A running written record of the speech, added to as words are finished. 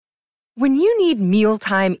When you need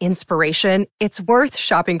mealtime inspiration, it's worth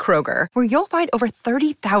shopping Kroger, where you'll find over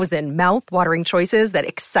 30,000 mouth-watering choices that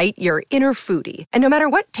excite your inner foodie. And no matter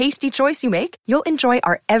what tasty choice you make, you'll enjoy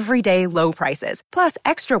our everyday low prices, plus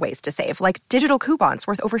extra ways to save, like digital coupons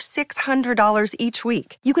worth over $600 each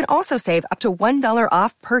week. You can also save up to $1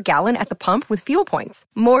 off per gallon at the pump with fuel points.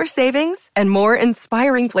 More savings and more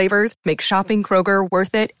inspiring flavors make shopping Kroger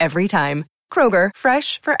worth it every time. Kroger,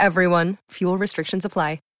 fresh for everyone. Fuel restrictions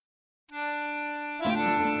apply.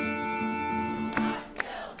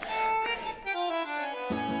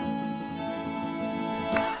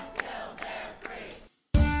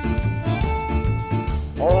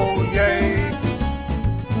 Oh yay,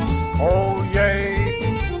 oh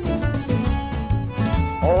yay,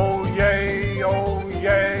 oh yay, oh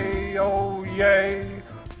yay, oh yay.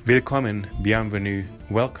 Willkommen, bienvenue,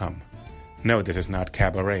 welcome. No, this is not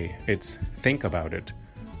cabaret, it's Think About It,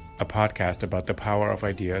 a podcast about the power of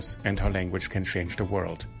ideas and how language can change the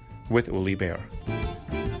world, with Uli Baer.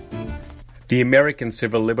 The American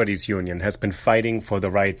Civil Liberties Union has been fighting for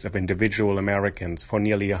the rights of individual Americans for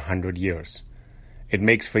nearly 100 years. It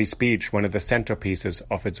makes free speech one of the centerpieces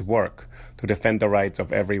of its work to defend the rights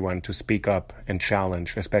of everyone to speak up and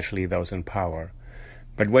challenge, especially those in power.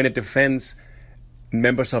 But when it defends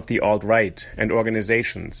members of the alt-right and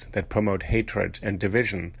organizations that promote hatred and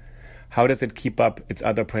division, how does it keep up its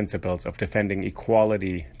other principles of defending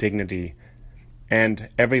equality, dignity, and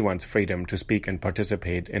everyone's freedom to speak and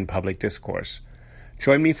participate in public discourse?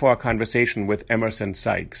 Join me for a conversation with Emerson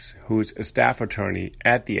Sykes, who's a staff attorney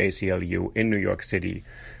at the ACLU in New York City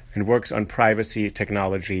and works on privacy,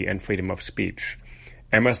 technology, and freedom of speech.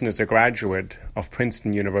 Emerson is a graduate of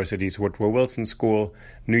Princeton University's Woodrow Wilson School,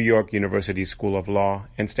 New York University School of Law,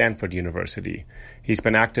 and Stanford University. He's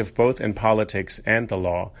been active both in politics and the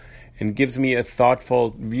law and gives me a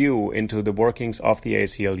thoughtful view into the workings of the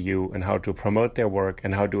ACLU and how to promote their work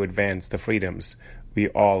and how to advance the freedoms we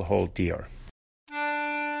all hold dear.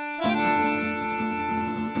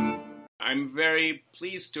 I'm very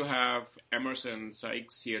pleased to have Emerson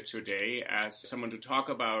Sykes here today as someone to talk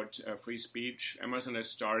about free speech. Emerson has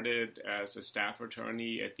started as a staff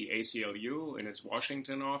attorney at the ACLU in its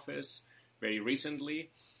Washington office very recently,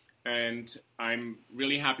 and I'm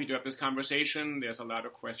really happy to have this conversation. There's a lot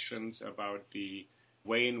of questions about the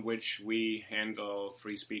way in which we handle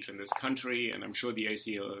free speech in this country, and I'm sure the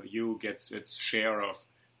ACLU gets its share of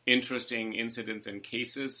interesting incidents and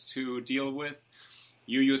cases to deal with.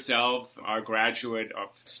 You yourself are a graduate of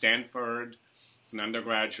Stanford, an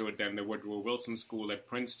undergraduate, then the Woodrow Wilson School at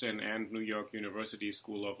Princeton and New York University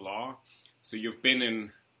School of Law. So you've been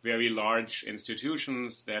in very large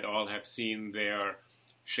institutions that all have seen their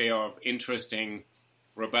share of interesting,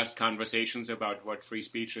 robust conversations about what free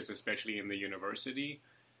speech is, especially in the university.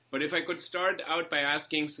 But if I could start out by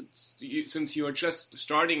asking, since you're just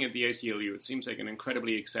starting at the ACLU, it seems like an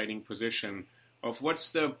incredibly exciting position, of what's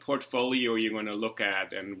the portfolio you're going to look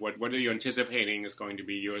at and what are you anticipating is going to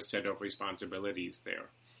be your set of responsibilities there?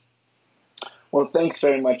 Well, thanks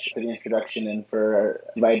very much for the introduction and for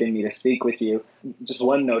inviting me to speak with you. Just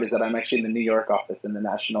one note is that I'm actually in the New York office in the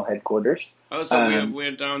national headquarters. Oh, so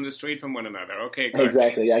we're down the street from one another. Okay, good.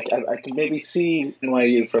 Exactly. I can maybe see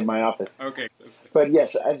NYU from my office. Okay. But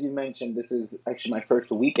yes, as you mentioned, this is actually my first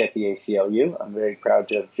week at the ACLU. I'm very proud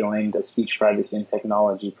to have joined the Speech Privacy and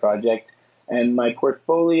Technology Project. And my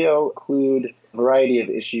portfolio include a variety of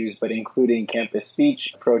issues, but including campus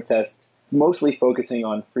speech, protests, mostly focusing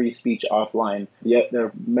on free speech offline. Yet there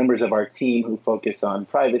are members of our team who focus on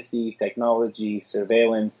privacy, technology,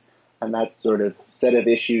 surveillance, and that sort of set of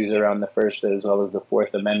issues around the First as well as the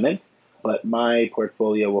Fourth Amendment. But my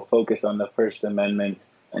portfolio will focus on the First Amendment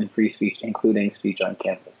and free speech, including speech on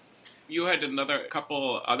campus. You had another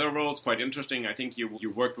couple other roles, quite interesting. I think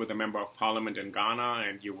you worked with a member of parliament in Ghana,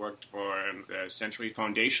 and you worked for the Century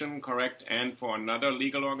Foundation, correct? And for another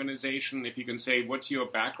legal organization. If you can say, what's your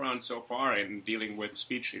background so far in dealing with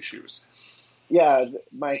speech issues? Yeah,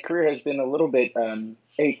 my career has been a little bit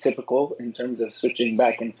atypical in terms of switching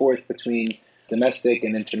back and forth between domestic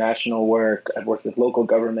and international work. I've worked with local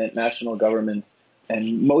government, national governments,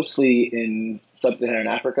 and mostly in sub-Saharan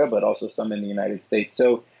Africa, but also some in the United States.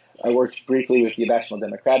 So I worked briefly with the National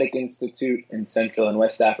Democratic Institute in Central and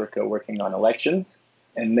West Africa working on elections,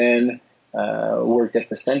 and then worked at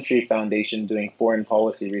the Century Foundation doing foreign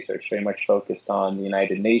policy research, very much focused on the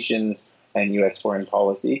United Nations and U.S. foreign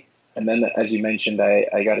policy. And then, as you mentioned,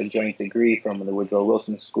 I got a joint degree from the Woodrow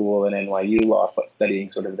Wilson School and NYU Law,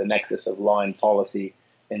 studying sort of the nexus of law and policy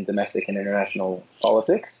in domestic and international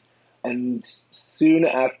politics. And soon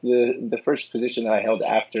after the first position that I held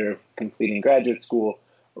after completing graduate school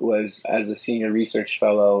was as a senior research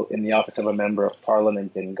fellow in the Office of a Member of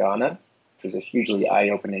Parliament in Ghana, which was a hugely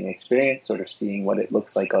eye-opening experience, sort of seeing what it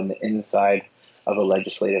looks like on the inside of a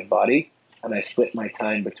legislative body. And I split my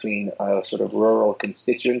time between a sort of rural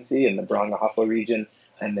constituency in the Brong-Ahafo region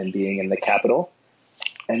and then being in the capital.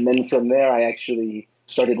 And then from there, I actually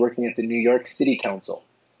started working at the New York City Council,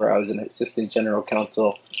 where I was an assistant general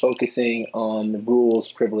counsel focusing on the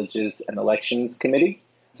Rules, Privileges, and Elections Committee.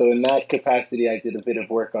 So in that capacity, I did a bit of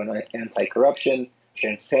work on anti-corruption,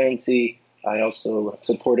 transparency. I also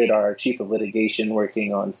supported our chief of litigation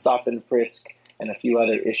working on stop and frisk and a few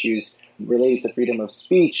other issues related to freedom of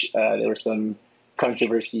speech. There were some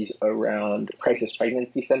controversies around crisis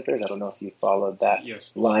pregnancy centers. I don't know if you followed that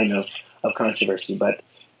line of controversy, but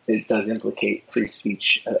it does implicate free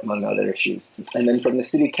speech, among other issues. And then from the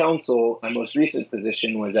City Council, my most recent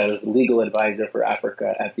position was as legal advisor for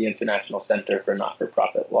Africa at the International Center for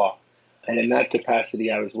Not-for-Profit Law. And in that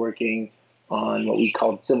capacity, I was working on what we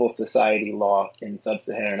called civil society law in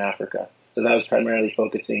sub-Saharan Africa. So that was primarily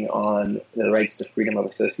focusing on the rights to freedom of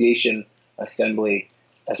association, assembly,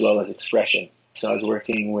 as well as expression. So I was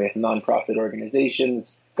working with nonprofit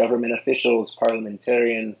organizations, government officials,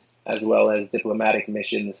 parliamentarians, as well as diplomatic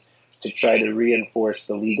missions to try to reinforce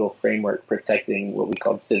the legal framework protecting what we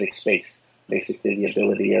called civic space, basically the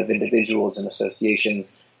ability of individuals and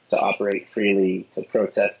associations to operate freely, to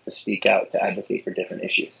protest, to speak out, to advocate for different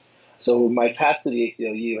issues. So my path to the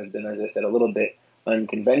ACLU has been, as I said, a little bit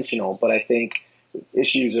unconventional, but I think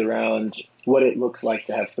issues around what it looks like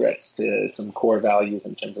to have threats to some core values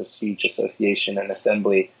in terms of speech, association, and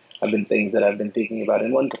assembly have been things that I've been thinking about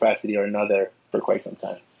in one capacity or another for quite some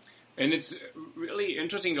time. And it's really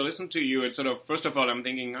interesting to listen to you. It's sort of, first of all, I'm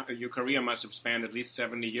thinking your career must have spanned at least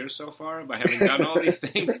 70 years so far by having done all these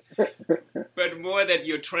things. But more that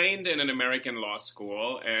you're trained in an American law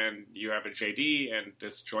school and you have a JD and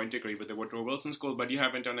this joint degree with the Woodrow Wilson School, but you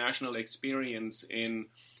have international experience in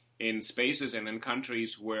spaces and in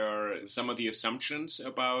countries where some of the assumptions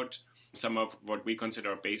about some of what we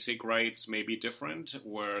consider basic rights may be different,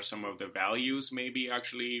 where some of the values may be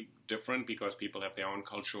actually different because people have their own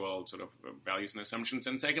cultural sort of values and assumptions.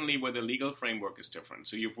 And secondly, where the legal framework is different.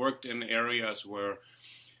 So you've worked in areas where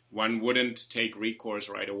one wouldn't take recourse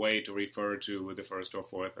right away to refer to the First or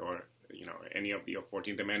Fourth or, any of the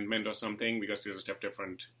 14th Amendment or something because they just have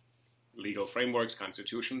different legal frameworks,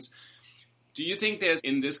 constitutions. Do you think there's,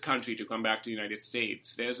 in this country, to come back to the United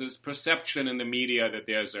States, there's this perception in the media that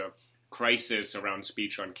there's a crisis around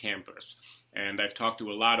speech on campus? And I've talked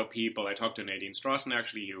to a lot of people. I talked to Nadine Strawson,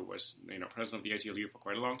 actually, who was president of the ACLU for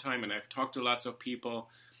quite a long time. And I've talked to lots of people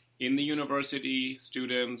in the university,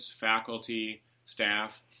 students, faculty,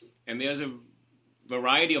 staff. And there's a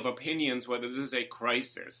variety of opinions whether this is a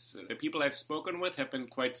crisis. The people I've spoken with have been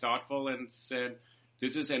quite thoughtful and said,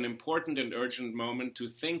 this is an important and urgent moment to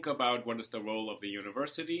think about what is the role of the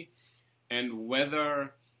university and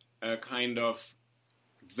whether a kind of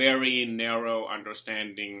very narrow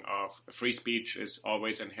understanding of free speech is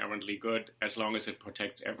always inherently good as long as it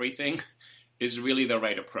protects everything is really the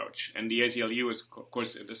right approach. And the ACLU is, of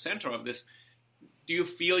course, at the center of this. Do you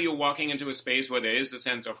feel you're walking into a space where there is a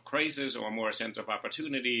sense of crisis or more a sense of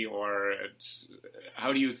opportunity, or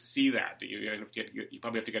how do you see that? You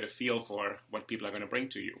probably have to get a feel for what people are going to bring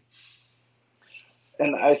to you.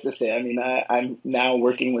 And I have to say, I'm now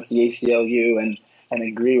working with the ACLU and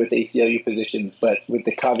agree with ACLU positions, but with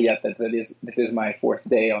the caveat that this is my fourth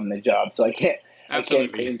day on the job, so I can't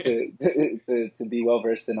claim to be well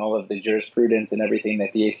versed in all of the jurisprudence and everything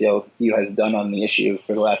that the ACLU has done on the issue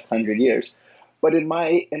for the last 100 years. But in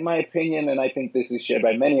my opinion, and I think this is shared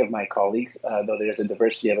by many of my colleagues, though there's a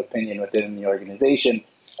diversity of opinion within the organization,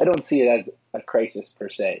 I don't see it as a crisis per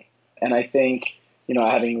se. And I think,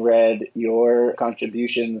 having read your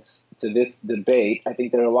contributions to this debate, I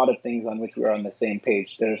think there are a lot of things on which we're on the same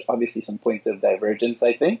page. There's obviously some points of divergence,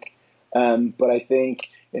 I think. But I think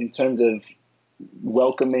in terms of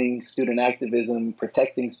welcoming student activism,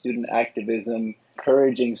 protecting student activism,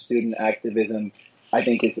 encouraging student activism, I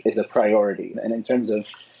think is a priority. And in terms of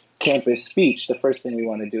campus speech, the first thing we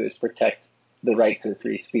want to do is protect the right to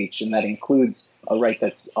free speech. And that includes a right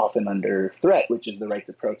that's often under threat, which is the right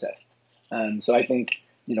to protest. So I think,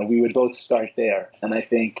 we would both start there. And I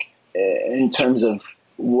think in terms of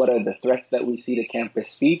what are the threats that we see to campus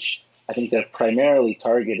speech, I think they're primarily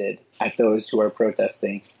targeted at those who are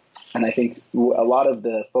protesting. And I think a lot of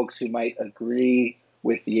the folks who might agree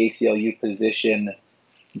with the ACLU position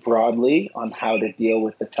broadly on how to deal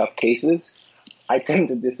with the tough cases, I tend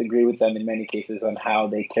to disagree with them in many cases on how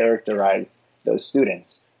they characterize those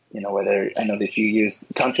students. whether I know that you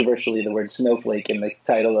used controversially the word snowflake in the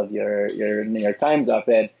title of your New York Times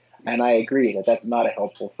op-ed, and I agree that that's not a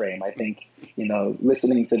helpful frame. I think,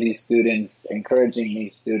 listening to these students, encouraging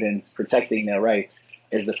these students, protecting their rights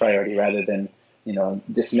is the priority rather than,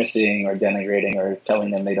 dismissing or denigrating or telling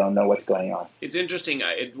them they don't know what's going on. It's interesting.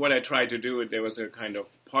 What I tried to do, there was a kind of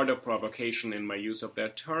part of provocation in my use of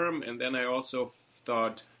that term, and then I also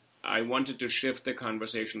thought I wanted to shift the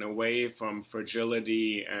conversation away from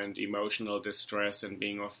fragility and emotional distress and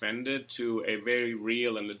being offended to a very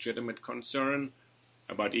real and legitimate concern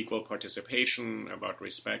about equal participation, about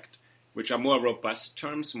respect, which are more robust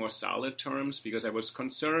terms, more solid terms, because I was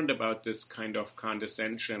concerned about this kind of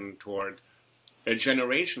condescension toward a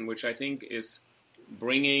generation which I think is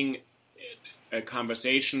bringing a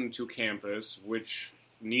conversation to campus which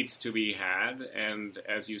needs to be had. And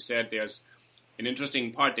as you said, there's an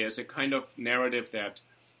interesting part. There's a kind of narrative that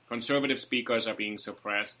conservative speakers are being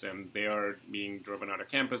suppressed and they are being driven out of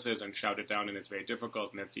campuses and shouted down, and it's very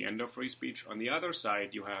difficult, and that's the end of free speech. On the other side,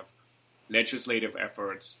 you have legislative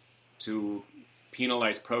efforts to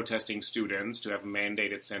penalize protesting students, to have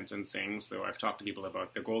mandated sentencing. So I've talked to people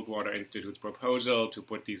about the Goldwater Institute's proposal to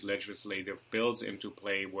put these legislative bills into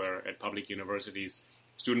play where at public universities,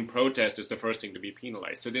 student protest is the first thing to be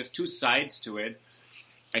penalized. So there's two sides to it.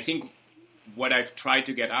 I think what I've tried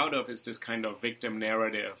to get out of is this kind of victim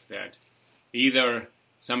narrative that either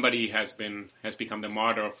somebody has become the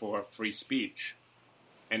martyr for free speech,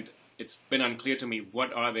 and it's been unclear to me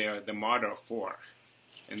what are they the martyr for.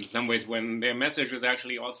 In some ways, when their message is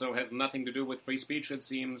actually also has nothing to do with free speech, it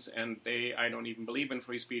seems, and I don't even believe in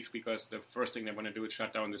free speech because the first thing they want to do is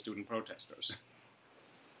shut down the student protesters.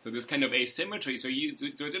 So this kind of asymmetry. So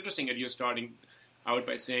it's interesting that you're starting out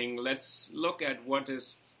by saying, let's look at what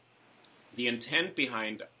is the intent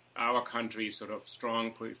behind our country's sort of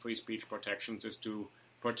strong free speech protections is to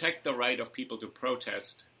protect the right of people to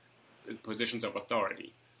protest positions of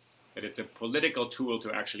authority. That it's a political tool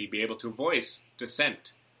to actually be able to voice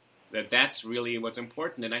dissent. That's really what's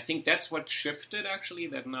important. And I think that's what shifted, actually,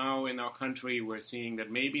 that now in our country we're seeing that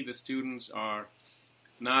maybe the students are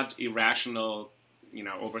not irrational,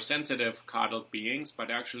 oversensitive, coddled beings, but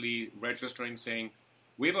actually registering, saying,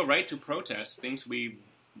 we have a right to protest things we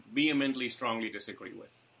vehemently, strongly disagree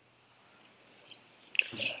with.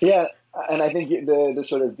 Yeah, and I think the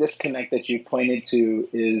sort of disconnect that you pointed to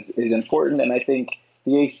is important. And I think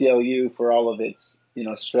the ACLU, for all of its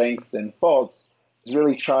strengths and faults, is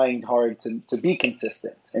really trying hard to be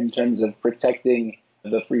consistent in terms of protecting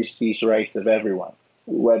the free speech rights of everyone,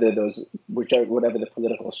 whatever the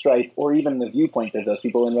political stripe or even the viewpoint of those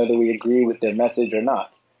people, and whether we agree with their message or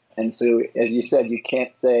not. And so, as you said, you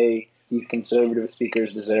can't say these conservative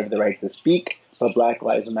speakers deserve the right to speak, but Black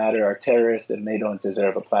Lives Matter are terrorists and they don't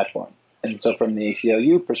deserve a platform. And so from the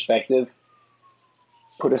ACLU perspective,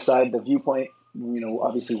 put aside the viewpoint,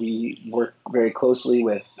 obviously we work very closely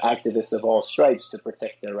with activists of all stripes to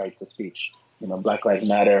protect their right to speech. Black Lives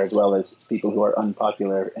Matter, as well as people who are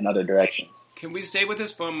unpopular in other directions. Can we stay with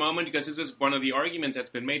this for a moment? Because this is one of the arguments that's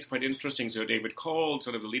been made. It's quite interesting. So David Cole,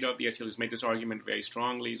 sort of the leader of the ACLU, has made this argument very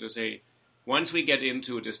strongly to say, once we get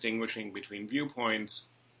into distinguishing between viewpoints,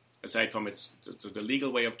 aside from the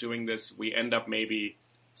legal way of doing this, we end up maybe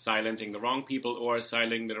silencing the wrong people or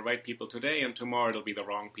silencing the right people today, and tomorrow it'll be the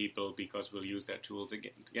wrong people because we'll use their tools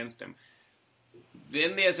against them.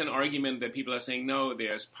 Then there's an argument that people are saying, no,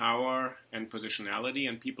 there's power and positionality,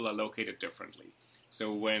 and people are located differently.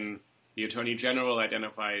 So when the Attorney General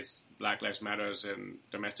identifies Black Lives Matter as a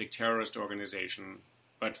domestic terrorist organization,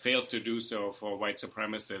 but fails to do so for white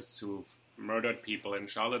supremacists who've murdered people in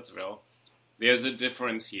Charlottesville, there's a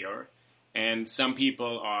difference here. And some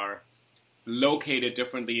people are located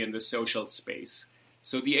differently in the social space.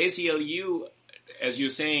 So the ACLU, as you're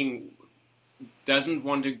saying, doesn't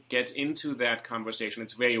want to get into that conversation.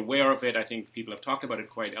 It's very aware of it. I think people have talked about it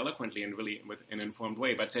quite eloquently and really with an informed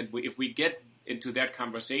way. But said if we get into that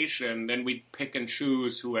conversation, then we pick and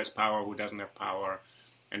choose who has power, who doesn't have power,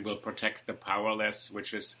 and we'll protect the powerless,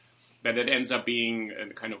 which is that it ends up being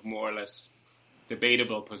a kind of more or less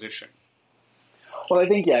debatable position. Well, I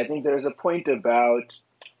think there's a point about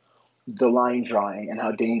the line drawing and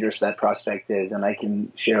how dangerous that prospect is. And I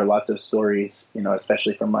can share lots of stories,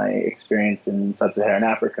 especially from my experience in sub-Saharan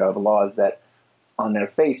Africa, of laws that on their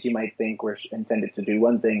face you might think were intended to do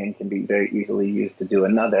one thing and can be very easily used to do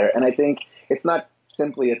another. And I think it's not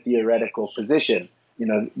simply a theoretical position.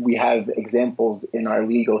 We have examples in our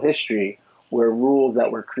legal history where rules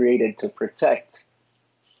that were created to protect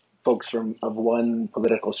folks of one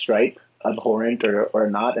political stripe, abhorrent or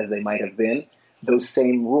not as they might have been, those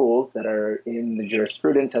same rules that are in the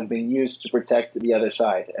jurisprudence have been used to protect the other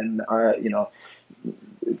side. And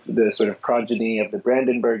the sort of progeny of the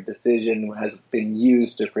Brandenburg decision has been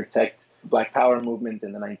used to protect Black Power movement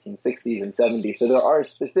in the 1960s and 70s. So there are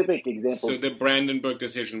specific examples. So the Brandenburg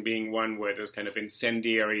decision being one where there's kind of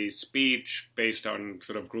incendiary speech based on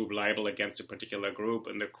sort of group libel against a particular group,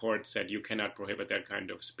 and the court said you cannot prohibit that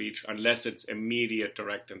kind of speech unless it's immediate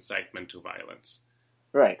direct incitement to violence.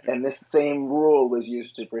 Right. And this same rule was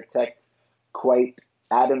used to protect quite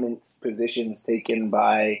adamant positions taken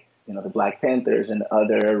by the Black Panthers and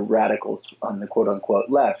other radicals on the quote-unquote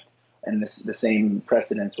left. And the same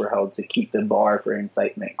precedents were held to keep the bar for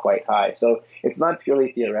incitement quite high. So it's not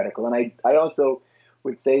purely theoretical. And I also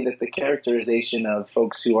would say that the characterization of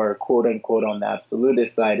folks who are quote-unquote on the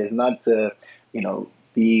absolutist side is not to,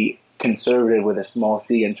 be conservative with a small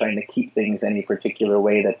c and trying to keep things any particular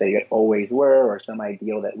way that they always were or some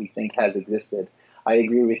ideal that we think has existed. I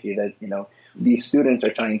agree with you that, these students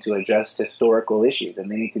are trying to address historical issues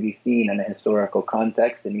and they need to be seen in a historical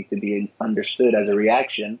context. They need to be understood as a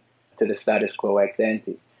reaction to the status quo ex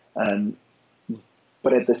ante.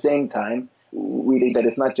 But at the same time, we think that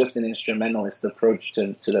it's not just an instrumentalist approach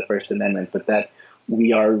to the First Amendment, but that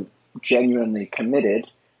we are genuinely committed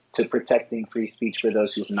to protecting free speech for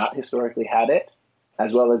those who've not historically had it,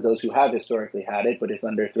 as well as those who have historically had it, but it's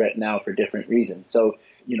under threat now for different reasons. So,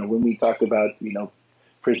 when we talk about,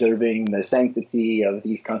 preserving the sanctity of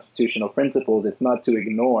these constitutional principles, it's not to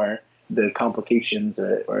ignore the complications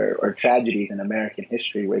or tragedies in American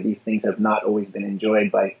history where these things have not always been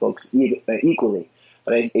enjoyed by folks equally.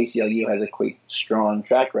 But I think ACLU has a quite strong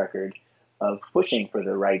track record of pushing for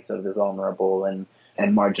the rights of the vulnerable and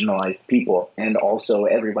marginalized people, and also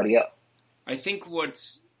everybody else. I think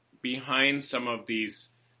what's behind some of these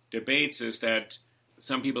debates is that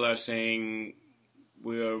some people are saying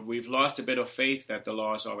we've lost a bit of faith that the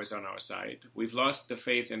law is always on our side. We've lost the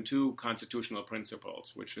faith in two constitutional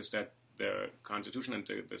principles, which is that the Constitution and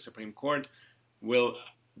the Supreme Court will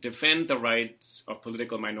defend the rights of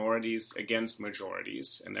political minorities against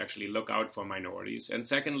majorities and actually look out for minorities. And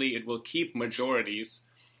secondly, it will keep majorities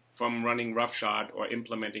from running roughshod or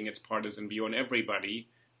implementing its partisan view on everybody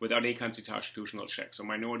without any constitutional check. So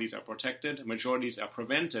minorities are protected, majorities are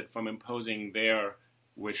prevented from imposing their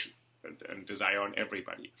wish and desire on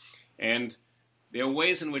everybody. And there are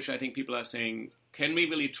ways in which I think people are saying, can we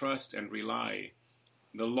really trust and rely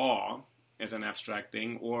the law as an abstract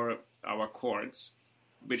thing or our courts,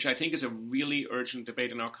 which I think is a really urgent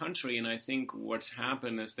debate in our country. And I think what's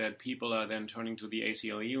happened is that people are then turning to the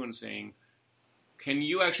ACLU and saying, can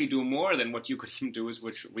you actually do more than what you could even do, is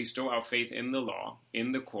which restore our faith in the law,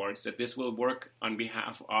 in the courts, that this will work on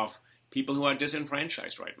behalf of people who are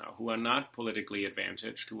disenfranchised right now, who are not politically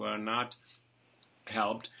advantaged, who are not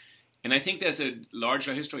helped. And I think there's a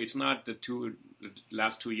larger history. It's not the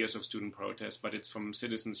last 2 years of student protests, but it's from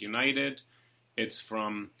Citizens United. It's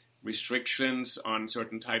from restrictions on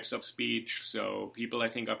certain types of speech. So people, I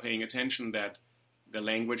think, are paying attention that the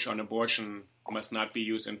language on abortion must not be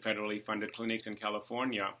used in federally funded clinics in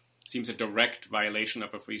California seems a direct violation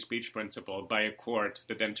of a free speech principle by a court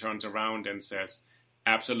that then turns around and says,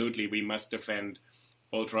 absolutely, we must defend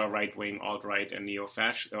ultra-right-wing, alt-right, and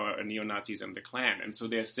neo-Nazis and the Klan. And so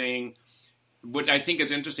they're saying, what I think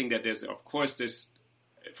is interesting, that there's, of course, this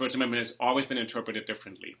First Amendment has always been interpreted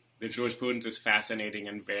differently. The jurisprudence is fascinating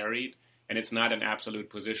and varied, and it's not an absolute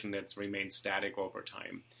position that's remained static over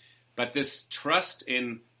time. But this trust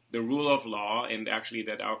in the rule of law and actually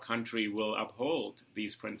that our country will uphold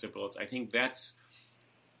these principles, I think that's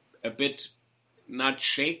a bit not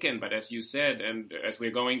shaken, but as you said, and as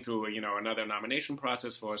we're going through, another nomination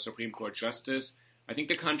process for a Supreme Court justice, I think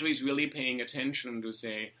the country is really paying attention to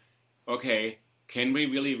say, okay, can we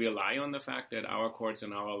really rely on the fact that our courts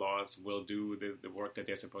and our laws will do the work that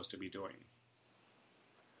they're supposed to be doing?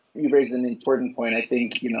 You raised an important point. I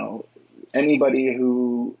think, anybody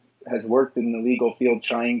who has worked in the legal field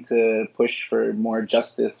trying to push for more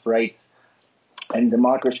justice, rights, and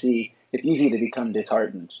democracy, it's easy to become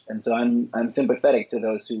disheartened. And so I'm sympathetic to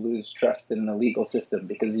those who lose trust in the legal system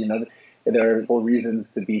because, there are full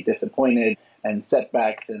reasons to be disappointed and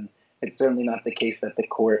setbacks. And it's certainly not the case that the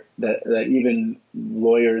court, that even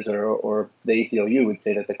lawyers or the ACLU would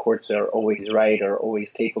say that the courts are always right or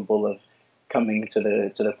always capable of coming to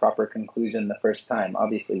the proper conclusion the first time.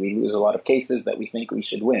 Obviously, we lose a lot of cases that we think we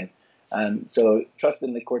should win. So trust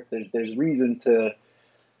in the courts, there's reason to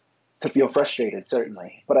feel frustrated,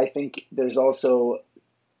 certainly. But I think there's also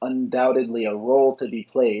undoubtedly a role to be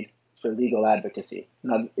played for legal advocacy.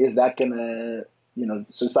 Now, is that going to,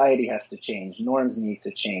 society has to change, norms need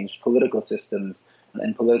to change, political systems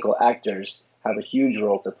and political actors have a huge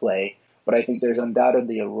role to play. But I think there's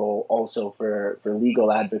undoubtedly a role also for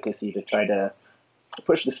legal advocacy to try to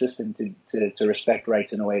push the system to respect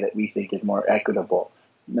rights in a way that we think is more equitable.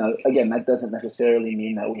 Now, again, that doesn't necessarily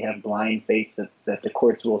mean that we have blind faith that the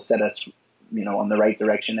courts will set us, on the right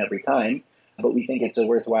direction every time. But we think it's a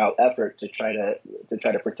worthwhile effort to try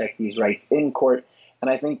to protect these rights in court. And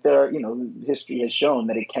I think history has shown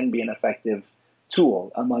that it can be an effective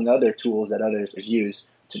tool among other tools that others use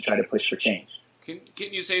to try to push for change. Can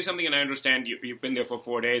you say something? And I understand you've been there for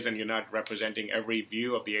 4 days and you're not representing every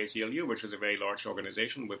view of the ACLU, which is a very large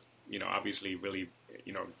organization with, obviously really,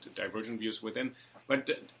 divergent views within. But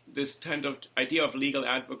this kind of idea of legal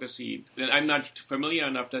advocacy, I'm not familiar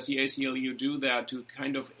enough. Does the ACLU do that to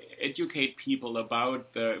kind of educate people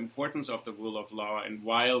about the importance of the rule of law? And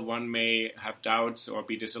while one may have doubts or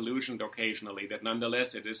be disillusioned occasionally, that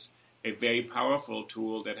nonetheless it is a very powerful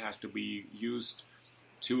tool that has to be used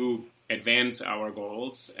to advance our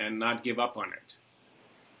goals and not give up on it.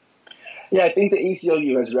 Yeah, I think the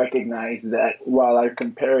ACLU has recognized that while our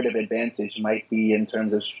comparative advantage might be in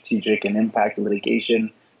terms of strategic and impact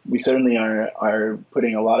litigation, we certainly are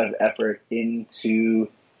putting a lot of effort into,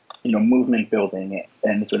 movement building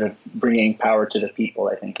and sort of bringing power to the people,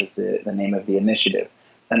 I think is the name of the initiative.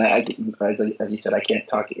 And as you said, I can't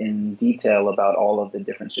talk in detail about all of the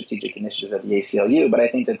different strategic initiatives of the ACLU, but I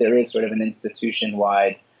think that there is sort of an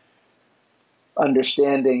institution-wide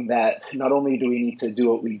understanding that not only do we need to do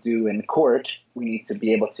what we do in court, we need to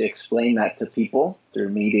be able to explain that to people through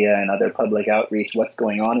media and other public outreach, what's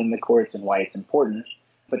going on in the courts and why it's important.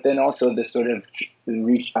 But then also this sort of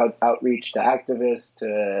outreach to activists,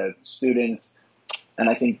 to students. And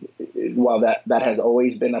I think while that has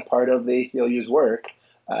always been a part of the ACLU's work,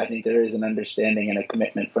 I think there is an understanding and a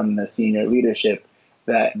commitment from the senior leadership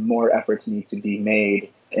that more efforts need to be made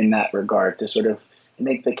in that regard to sort of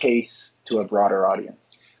make the case to a broader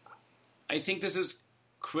audience. I think this is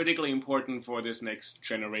critically important for this next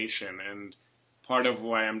generation, and part of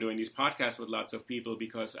why I'm doing these podcasts with lots of people,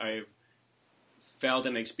 because I've felt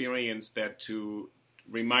and experienced that to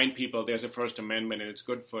remind people there's a First Amendment and it's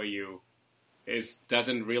good for you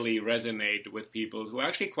doesn't really resonate with people who are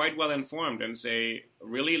actually quite well informed and say,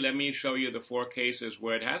 really, let me show you the 4 cases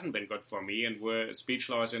where it hasn't been good for me and where speech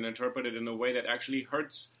law is interpreted in a way that actually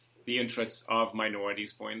hurts the interests of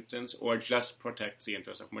minorities, for instance, or just protects the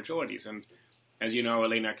interests of majorities. And as you know,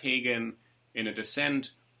 Elena Kagan, in a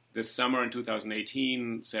dissent this summer in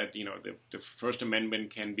 2018, said, the First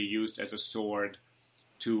Amendment can be used as a sword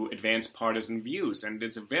to advance partisan views. And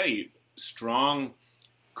it's a very strong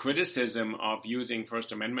criticism of using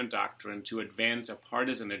First Amendment doctrine to advance a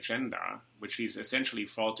partisan agenda, which she's essentially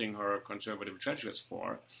faulting her conservative judges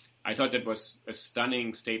for. I thought that was a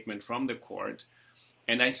stunning statement from the court.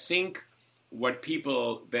 And I think what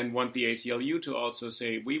people then want the ACLU to also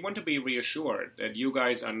say, we want to be reassured that you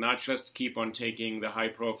guys are not just keep on taking the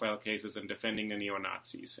high-profile cases and defending the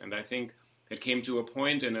neo-Nazis. And I think it came to a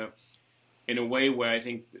point in a way where I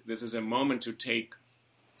think this is a moment to take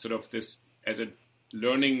sort of this as a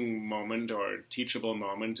learning moment or teachable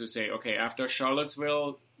moment to say, okay, after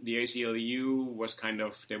Charlottesville, the ACLU was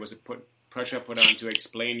there was a pressure put on to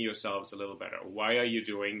explain yourselves a little better. Why are you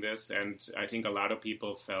doing this? And I think a lot of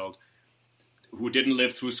people felt, who didn't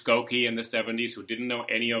live through Skokie in the 70s, who didn't know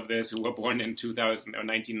any of this, who were born in 2000 or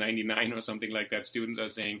 1999 or something like that, students are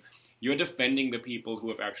saying, you're defending the people who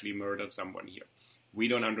have actually murdered someone here. We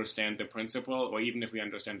don't understand the principle, or even if we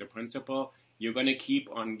understand the principle, you're going to keep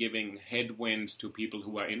on giving headwind to people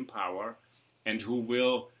who are in power and who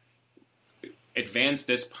will advance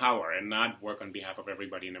this power and not work on behalf of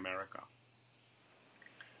everybody in America.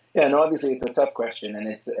 Yeah, no, obviously it's a tough question, and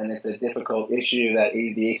it's a difficult issue that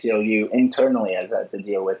the ACLU internally has had to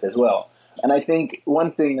deal with as well. And I think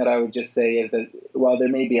one thing that I would just say is that while there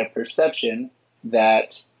may be a perception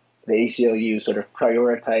that the ACLU sort of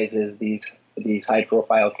prioritizes these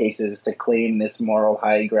high-profile cases to claim this moral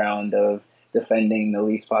high ground of defending the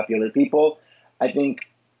least popular people, I think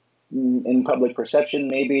in public perception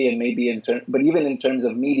maybe, and maybe but even in terms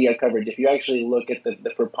of media coverage, if you actually look at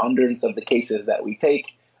the preponderance of the cases that we take,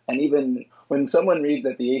 and even when someone reads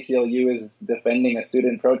that the ACLU is defending a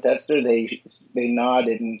student protester, they nod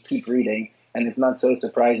and keep reading, and it's not so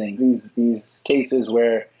surprising. These cases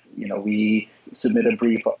where we submit a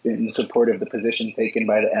brief in support of the position taken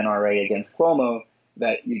by the NRA against Cuomo,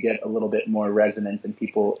 that you get a little bit more resonance and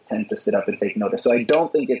people tend to sit up and take notice. So I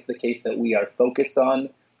don't think it's the case that we are focused on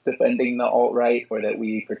defending the alt-right or that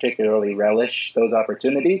we particularly relish those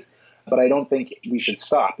opportunities, but I don't think we should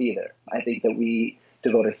stop either. I think that we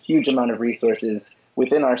devote a huge amount of resources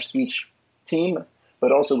within our speech team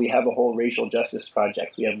But also we have a whole racial justice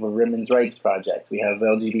project. We have a women's rights project. We have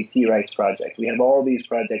LGBT rights project. We have all these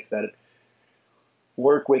projects that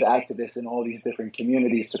work with activists in all these different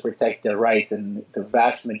communities to protect their rights. And the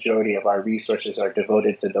vast majority of our resources are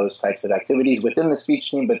devoted to those types of activities within the speech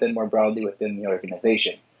team, but then more broadly within the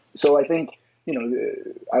organization. So I think,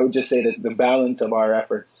 I would just say that the balance of our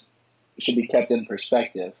efforts should be kept in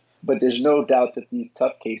perspective. But there's no doubt that these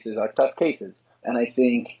tough cases are tough cases. And I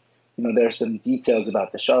think, there are some details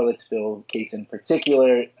about the Charlottesville case in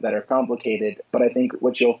particular that are complicated. But I think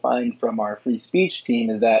what you'll find from our free speech team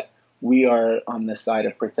is that we are on the side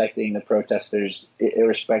of protecting the protesters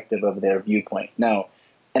irrespective of their viewpoint. Now,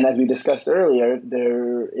 and as we discussed earlier,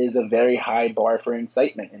 there is a very high bar for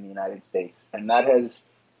incitement in the United States. And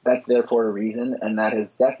that's there for a reason. And that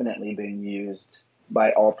has definitely been used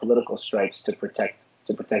by all political stripes to protect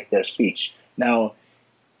their speech. Now,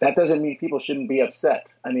 that doesn't mean people shouldn't be upset.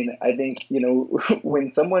 I mean, I think, when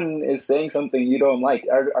someone is saying something you don't like,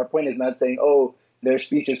 our point is not saying, oh, their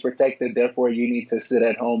speech is protected, therefore you need to sit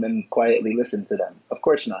at home and quietly listen to them. Of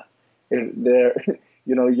course not. If they're,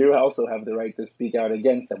 you also have the right to speak out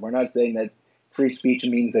against them. We're not saying that free speech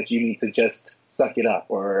means that you need to just suck it up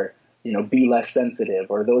or, be less sensitive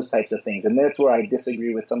or those types of things. And that's where I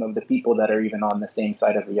disagree with some of the people that are even on the same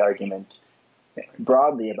side of the argument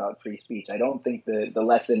broadly about free speech. I don't think the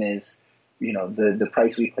lesson is, the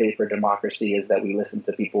price we pay for democracy is that we listen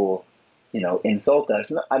to people, insult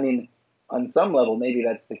us. I mean, on some level, maybe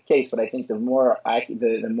that's the case, but I think the more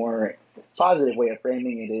positive way of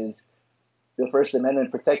framing it is the First Amendment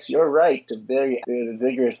protects your right to very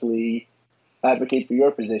vigorously advocate for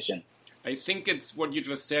your position. I think it's what you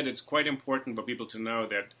just said. It's quite important for people to know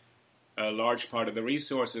that a large part of the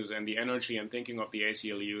resources and the energy and thinking of the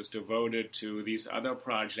ACLU is devoted to these other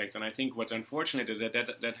projects. And I think what's unfortunate is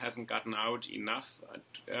that hasn't gotten out enough.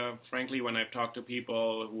 Frankly, when I've talked to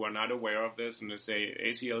people who are not aware of this and they say,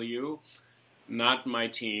 ACLU, not my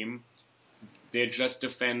team, they just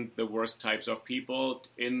defend the worst types of people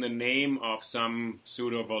in the name of some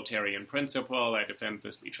pseudo-Voltairean principle. I defend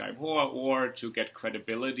the speech I abhor, or to get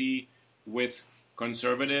credibility with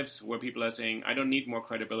conservatives, where people are saying, I don't need more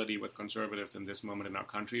credibility with conservatives in this moment in our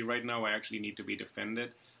country right now. I actually need to be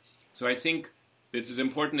defended. So I think this is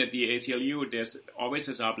important at the ACLU. There's always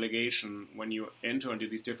this obligation when you enter into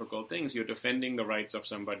these difficult things, you're defending the rights of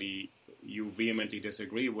somebody you vehemently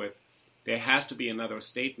disagree with. There has to be another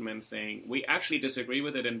statement saying, we actually disagree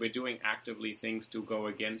with it and we're doing actively things to go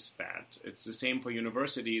against that. It's the same for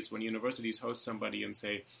universities. When universities host somebody and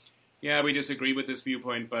say, yeah, we disagree with this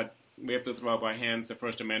viewpoint, but we have to throw up our hands. The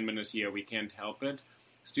First Amendment is here. We can't help it.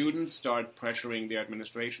 Students start pressuring the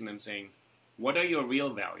administration and saying, what are your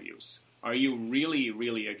real values? Are you really,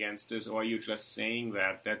 really against this? Or are you just saying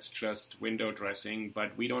that? That's just window dressing,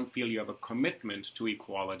 but we don't feel you have a commitment to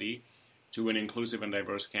equality, to an inclusive and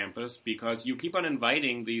diverse campus, because you keep on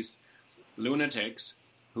inviting these lunatics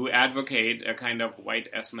who advocate a kind of white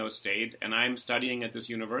ethno-state, and I'm studying at this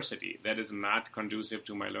university. That is not conducive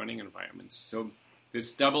to my learning environments. So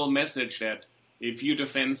this double message that if you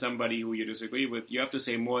defend somebody who you disagree with, you have to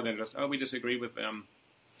say more than just, oh, we disagree with them.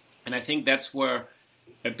 And I think that's where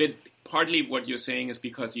partly what you're saying is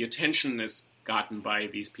because the attention is gotten by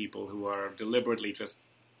these people who are deliberately just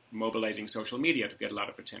mobilizing social media to get a lot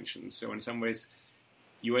of attention. So in some ways,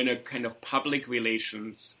 you're in a kind of public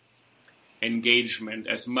relations engagement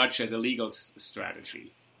as much as a legal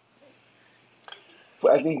strategy.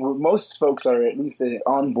 I think most folks are at least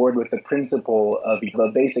on board with the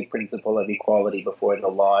basic principle of equality before the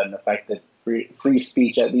law, and the fact that free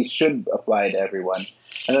speech at least should apply to everyone.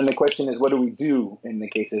 And then the question is, what do we do in the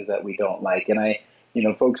cases that we don't like? And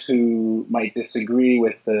folks who might disagree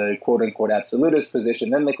with the quote unquote absolutist position,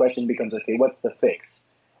 then the question becomes, okay, what's the fix?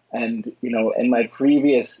 And, in my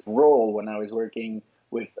previous role when I was working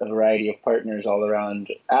with a variety of partners all around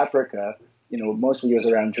Africa, mostly it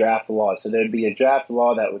was around draft law. So there'd be a draft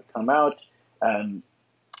law that would come out, and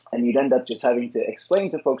you'd end up just having to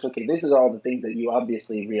explain to folks, okay, this is all the things that you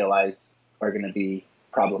obviously realize are going to be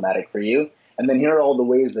problematic for you. And then here are all the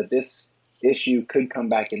ways that this issue could come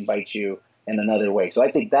back and bite you in another way. So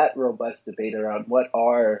I think that robust debate around what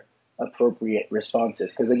are appropriate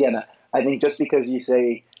responses, because again, I think just because you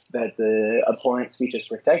say that the abhorrent speech is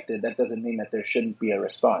protected, that doesn't mean that there shouldn't be a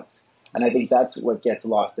response. And I think that's what gets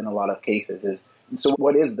lost in a lot of cases is, so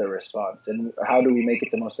what is the response and how do we make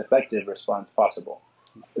it the most effective response possible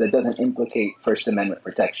that doesn't implicate First Amendment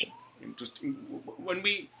protection? Interesting. When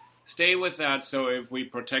we stay with that. So if we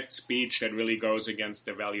protect speech that really goes against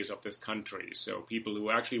the values of this country, so people who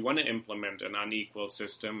actually want to implement an unequal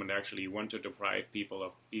system and actually want to deprive people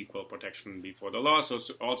of equal protection before the law, so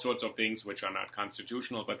all sorts of things which are not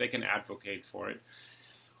constitutional, but they can advocate for it.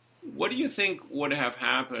 What do you think would have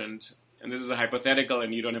happened? And this is a hypothetical,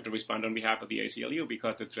 and you don't have to respond on behalf of the ACLU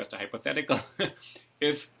because it's just a hypothetical.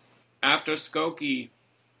 If after Skokie,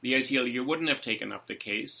 the ACLU wouldn't have taken up the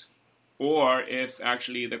case, or if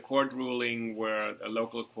actually the court ruling where a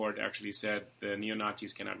local court actually said the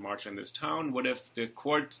neo-Nazis cannot march in this town, what if the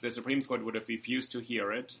Supreme Court would have refused to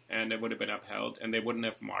hear it, and it would have been upheld, and they wouldn't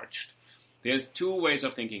have marched? There's two ways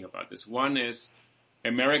of thinking about this. One is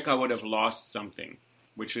America would have lost something,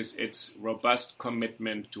 which is its robust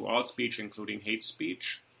commitment to all speech, including hate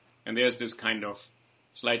speech. And there's this kind of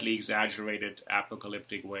slightly exaggerated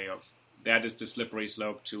apocalyptic way of that is the slippery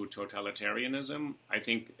slope to totalitarianism. I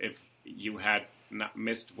think if you had not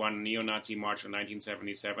missed one neo-Nazi march in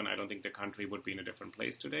 1977, I don't think the country would be in a different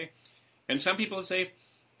place today. And some people say,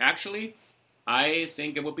 actually, I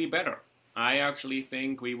think it would be better. I actually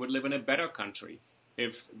think we would live in a better country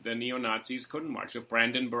if the neo-Nazis couldn't march, if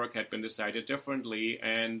Brandenburg had been decided differently.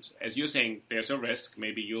 And as you're saying, there's a risk.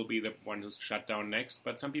 Maybe you'll be the one who's shut down next.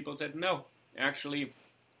 But some people said, no, actually,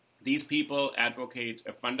 these people advocate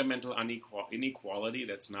a fundamental inequality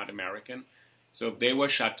that's not American. So if they were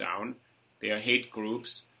shut down, they are hate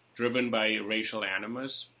groups driven by racial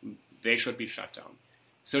animus, they should be shut down.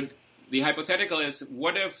 So the hypothetical is,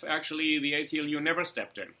 what if actually the ACLU never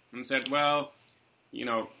stepped in and said, well,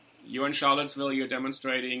 you're in Charlottesville, you're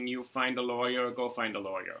demonstrating, you find a lawyer, go find a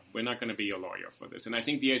lawyer. We're not going to be your lawyer for this. And I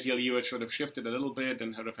think the ACLU should have shifted a little bit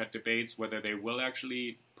and sort of had debates whether they will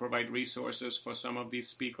actually provide resources for some of these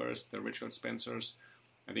speakers, the Richard Spencers.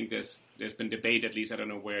 I think there's been debate, at least I don't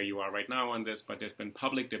know where you are right now on this, but there's been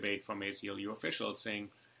public debate from ACLU officials saying,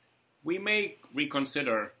 we may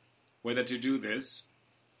reconsider whether to do this.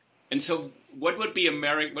 And so what would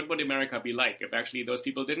America be like if actually those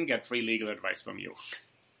people didn't get free legal advice from you?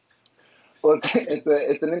 Well,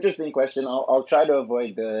 it's an interesting question. I'll try to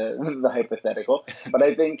avoid the hypothetical, but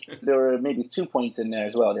I think there were maybe 2 points in there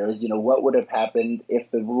as well. There was, what would have happened if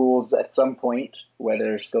the rules at some point,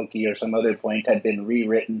 whether Skokie or some other point, had been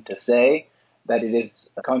rewritten to say that it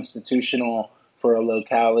is constitutional for a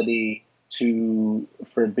locality to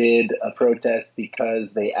forbid a protest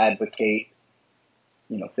because they advocate,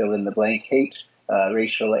 fill in the blank, hate,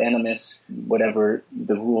 racial animus, whatever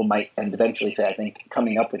the rule might and eventually say. I think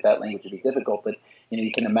coming up with that language would be difficult, but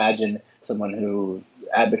you can imagine someone who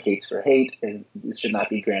advocates for hate should not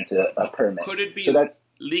be granted a permit. Could it be, so that's,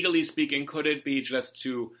 legally speaking, could it be just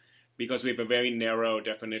because we have a very narrow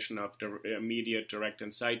definition of immediate direct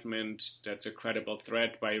incitement, that's a credible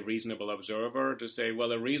threat by a reasonable observer, to say,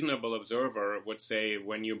 well, a reasonable observer would say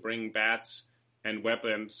when you bring bats and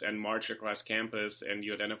weapons and march across campus and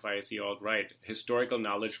you identify as the alt-right, historical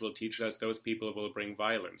knowledge will teach us those people will bring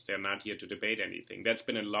violence. They're not here to debate anything. That's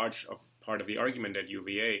been a large part of the argument at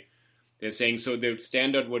UVA. They're saying, so the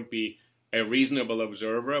standard would be a reasonable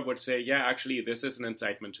observer would say, yeah, actually, this is an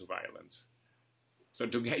incitement to violence. So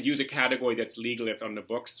to use a category that's legal, it's on the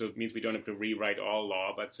books, so it means we don't have to rewrite all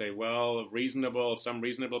law, but say, well, some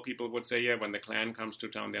reasonable people would say, yeah, when the Klan comes to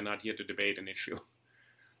town, they're not here to debate an issue.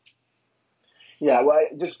 Yeah, well,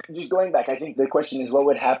 just going back, I think the question is what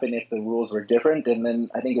would happen if the rules were different? And then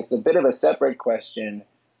I think it's a bit of a separate question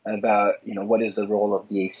about, what is the role of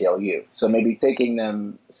the ACLU? So maybe taking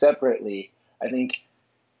them separately, I think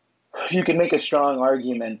you can make a strong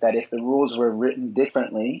argument that if the rules were written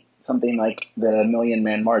differently, something like the Million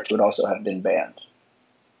Man March would also have been banned.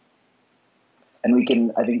 And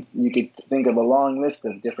I think you could think of a long list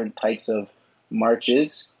of different types of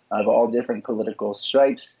marches of all different political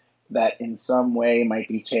stripes that in some way might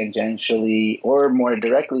be tangentially or more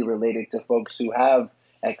directly related to folks who have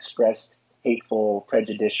expressed hateful,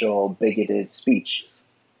 prejudicial, bigoted speech.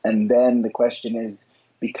 And then the question is,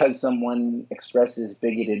 because someone expresses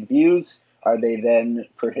bigoted views, are they then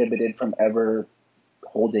prohibited from ever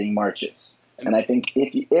holding marches? And I think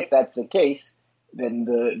if that's the case, then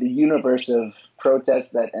the universe of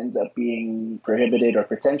protests that ends up being prohibited or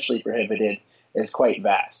potentially prohibited is quite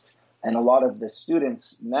vast. And a lot of the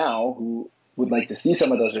students now who would like to see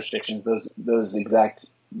some of those restrictions, those exact,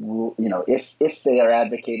 if they are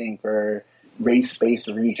advocating for race-based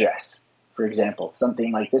redress, for example,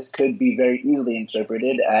 something like this could be very easily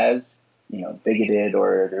interpreted as, bigoted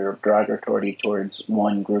or derogatory towards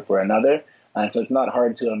one group or another. So it's not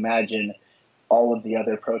hard to imagine all of the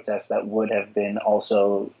other protests that would have been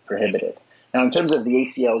also prohibited. Now, in terms of the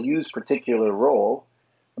ACLU's particular role,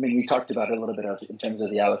 mean, we talked about it a little bit in terms of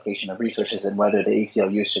the allocation of resources and whether the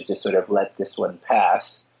ACLU should just sort of let this one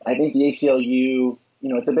pass. I think the ACLU,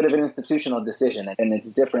 it's a bit of an institutional decision, and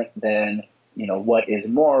it's different than, what is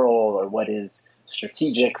moral or what is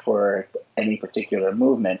strategic for any particular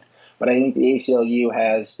movement. But I think the ACLU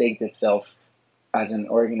has staked itself as an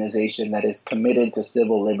organization that is committed to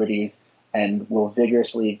civil liberties and will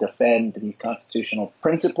vigorously defend these constitutional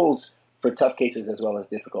principles for tough cases as well as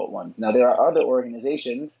difficult ones. Now, there are other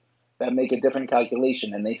organizations that make a different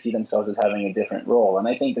calculation, and they see themselves as having a different role. And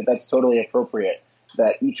I think that that's totally appropriate,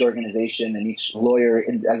 that each organization and each lawyer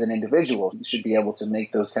as an individual should be able to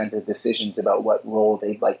make those kinds of decisions about what role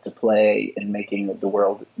they'd like to play in making the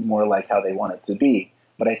world more like how they want it to be.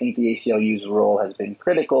 But I think the ACLU's role has been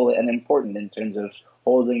critical and important in terms of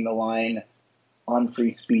holding the line on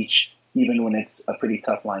free speech, even when it's a pretty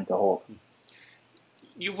tough line to hold.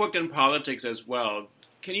 You've worked in politics as well.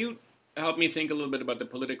 Can you help me think a little bit about the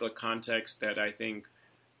political context that I think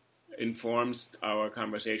informs our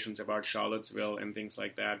conversations about Charlottesville and things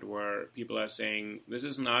like that, where people are saying this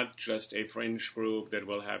is not just a fringe group that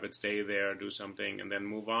will have its day there, do something, and then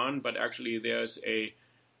move on, but actually there's a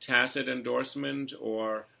tacit endorsement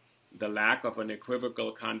or the lack of an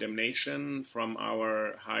equivocal condemnation from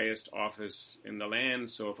our highest office in the land,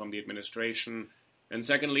 so from the administration. And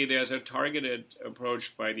secondly, there's a targeted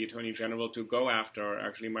approach by the Attorney General to go after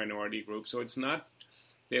actually minority groups. So it's not,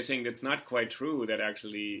 they're saying it's not quite true that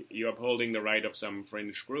actually you're upholding the right of some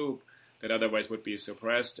fringe group that otherwise would be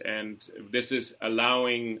suppressed. And this is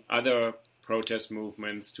allowing other protest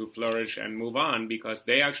movements to flourish and move on because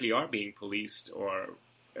they actually are being policed or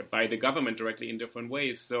by the government directly in different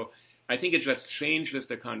ways. So I think it just changes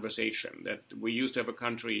the conversation that we used to have a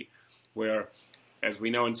country where, as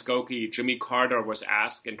we know in Skokie, Jimmy Carter was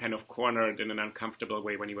asked and kind of cornered in an uncomfortable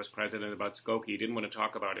way when he was president about Skokie. He didn't want to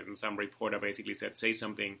talk about it, and some reporter basically said, say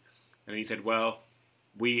something. And he said, well,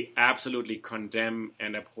 we absolutely condemn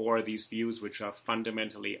and abhor these views which are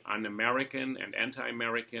fundamentally un-American and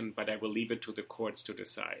anti-American, but I will leave it to the courts to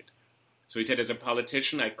decide. So he said, as a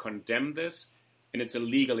politician, I condemn this, and it's a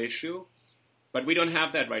legal issue, but we don't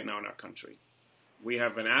have that right now in our country. We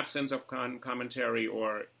have an absence of commentary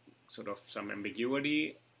or sort of some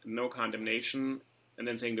ambiguity, no condemnation, and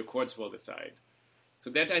then saying the courts will decide. So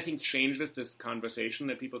that, I think, changes this conversation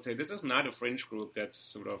that people say, this is not a fringe group that's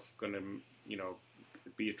sort of going to,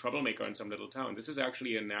 be a troublemaker in some little town. This is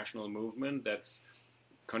actually a national movement that's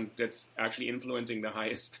actually influencing the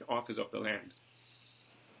highest office of the land.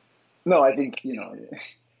 No, I think, you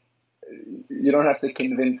don't have to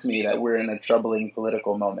convince me that we're in a troubling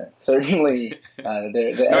political moment. Certainly, no,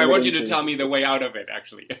 I want you to tell me the way out of it,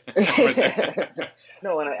 actually.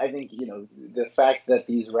 No, and I think, the fact that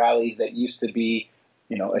these rallies that used to be,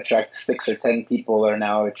 attract 6 or 10 people are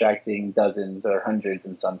now attracting dozens or hundreds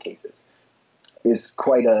in some cases is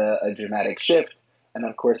quite a dramatic shift. And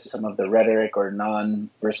of course, some of the rhetoric or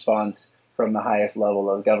non-response from the highest level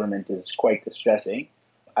of government is quite distressing.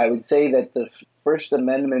 I would say that the First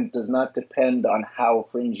Amendment does not depend on how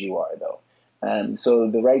fringe you are, though. So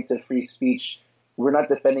the right to free speech, we're not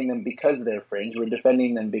defending them because they're fringe. We're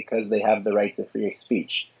defending them because they have the right to free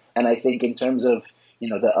speech. And I think in terms of,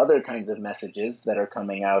 the other kinds of messages that are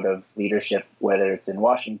coming out of leadership, whether it's in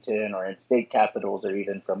Washington or in state capitals or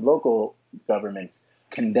even from local governments,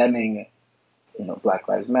 condemning, Black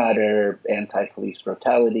Lives Matter, anti-police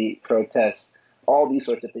brutality, protests, all these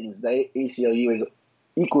sorts of things, the ACLU is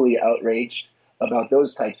equally outraged about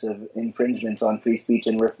those types of infringements on free speech,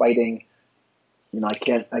 and we're fighting. I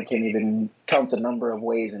can't even count the number of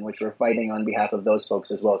ways in which we're fighting on behalf of those folks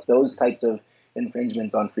as well. So those types of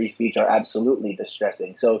infringements on free speech are absolutely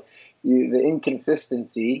distressing. So the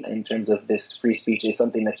inconsistency in terms of this free speech is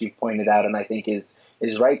something that you've pointed out, and I think is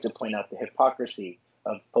right to point out the hypocrisy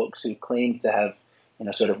of folks who claim to have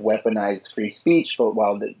sort of weaponized free speech, but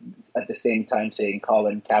while at the same time saying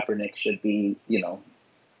Colin Kaepernick should be,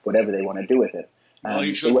 whatever they want to do with it. Well,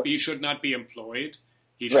 he should not be employed.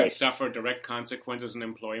 He should suffer direct consequences in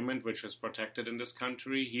employment, which is protected in this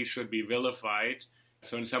country. He should be vilified.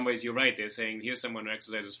 So in some ways, you're right. They're saying, here's someone who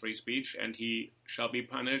exercises free speech, and he shall be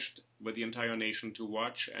punished with the entire nation to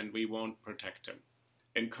watch, and we won't protect him.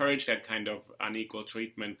 Encourage that kind of unequal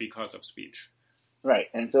treatment because of speech. Right.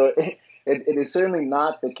 And so it is certainly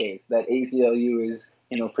not the case that ACLU is,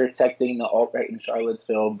 protecting the alt-right in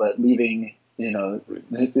Charlottesville, but leaving,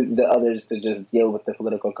 the others to just deal with the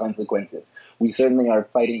political consequences. We certainly are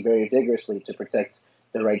fighting very vigorously to protect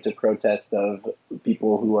the right to protest of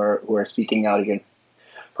people who are speaking out against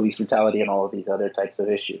police brutality and all of these other types of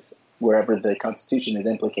issues, wherever the Constitution is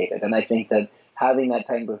implicated. And I think that having that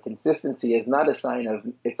type of consistency is not a sign of,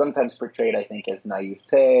 it's sometimes portrayed, I think, as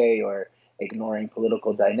naivete or ignoring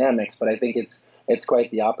political dynamics, but I think it's quite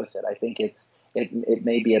the opposite. I think it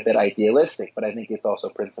may be a bit idealistic, but I think it's also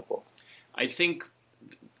principled. I think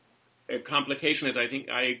a complication is, I think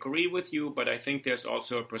I agree with you, but I think there's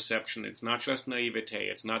also a perception. It's not just naivete.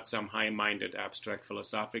 It's not some high-minded, abstract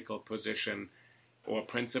philosophical position or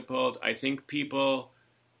principled. I think people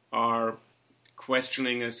are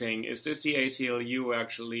questioning and saying, is this the ACLU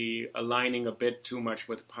actually aligning a bit too much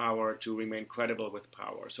with power to remain credible with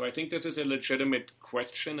power? So I think this is a legitimate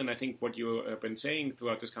question, and I think what you have been saying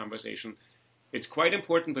throughout this conversation, it's quite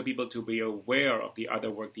important for people to be aware of the other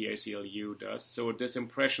work the ACLU does, so this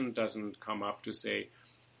impression doesn't come up to say,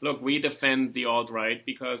 look, we defend the alt-right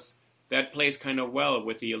because that plays kind of well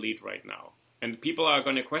with the elite right now. And people are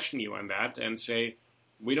going to question you on that and say,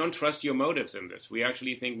 we don't trust your motives in this. We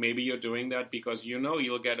actually think maybe you're doing that because you know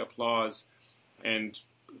you'll get applause and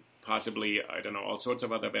possibly, I don't know, all sorts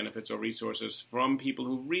of other benefits or resources from people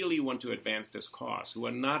who really want to advance this cause, who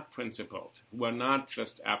are not principled, who are not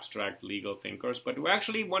just abstract legal thinkers, but who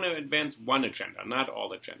actually want to advance one agenda, not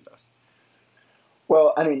all agendas.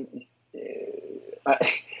 Well, I mean,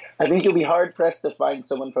 I think you'll be hard-pressed to find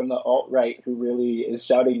someone from the alt-right who really is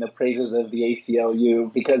shouting the praises of the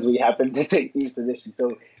ACLU because we happen to take these positions.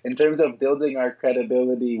 So in terms of building our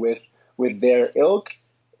credibility with their ilk,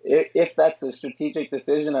 if that's a strategic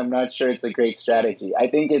decision, I'm not sure it's a great strategy. I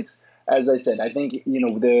think it's, as I said, I think,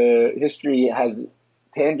 the history has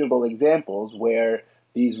tangible examples where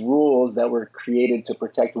these rules that were created to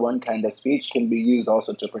protect one kind of speech can be used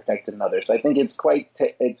also to protect another. So I think it's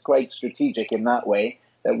quite strategic in that way,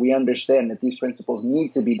 that we understand that these principles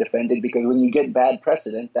need to be defended, because when you get bad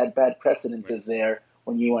precedent, that bad precedent is there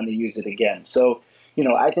when you want to use it again. So,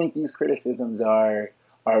 I think these criticisms are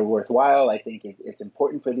worthwhile. I think it's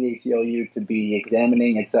important for the ACLU to be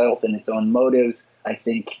examining itself and its own motives. I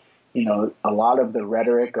think, a lot of the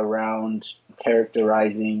rhetoric around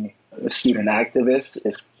characterizing student activists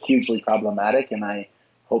is hugely problematic, and I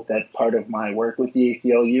hope that part of my work with the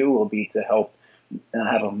ACLU will be to help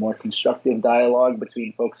have a more constructive dialogue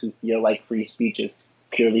between folks who feel like free speech is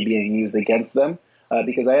purely being used against them,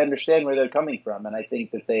 because I understand where they're coming from, and I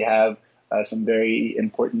think that they have some very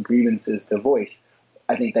important grievances to voice.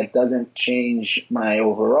 I think that doesn't change my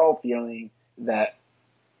overall feeling that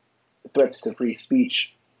threats to free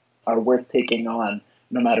speech are worth taking on,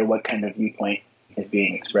 no matter what kind of viewpoint is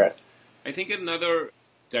being expressed. I think another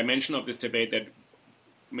dimension of this debate that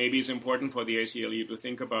maybe is important for the ACLU to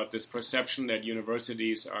think about, this perception that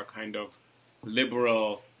universities are kind of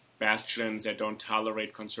liberal bastions that don't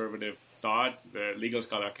tolerate conservative thought. The legal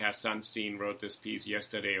scholar Cass Sunstein wrote this piece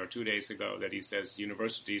yesterday or 2 days ago that he says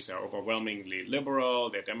universities are overwhelmingly liberal,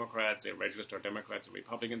 they're Democrats, they're registered Democrats and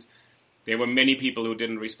Republicans. There were many people who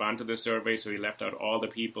didn't respond to the survey, so he left out all the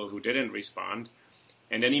people who didn't respond.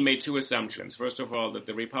 And then he made two assumptions. First of all, that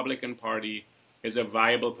the Republican Party is a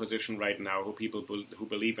viable position right now who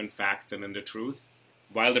believe in facts and in the truth,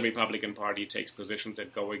 while the Republican Party takes positions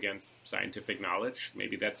that go against scientific knowledge.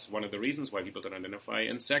 Maybe that's one of the reasons why people don't identify.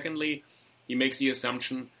 And secondly, he makes the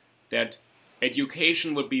assumption that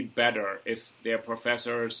education would be better if there are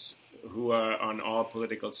professors who are on all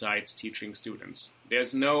political sides teaching students.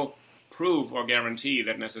 There's no proof or guarantee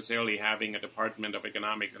that necessarily having a Department of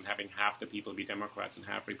Economics and having half the people be Democrats and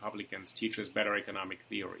half Republicans teaches better economic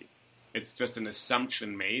theory. It's just an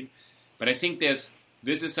assumption made. But I think this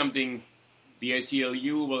is something the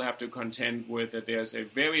ACLU will have to contend with, that there's a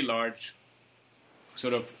very large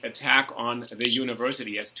sort of attack on the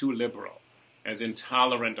university as too liberal, as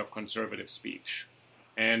intolerant of conservative speech.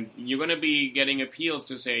 And you're going to be getting appeals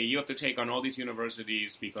to say you have to take on all these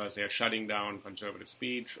universities because they're shutting down conservative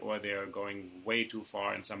speech, or they're going way too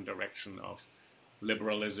far in some direction of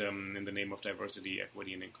liberalism in the name of diversity,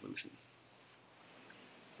 equity, and inclusion.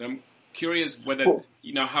 So I'm curious whether,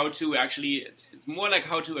 how to actually, it's more like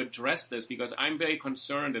how to address this, because I'm very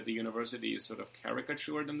concerned that the university is sort of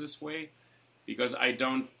caricatured in this way, because I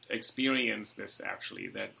don't experience this actually,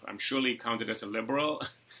 that I'm surely counted as a liberal,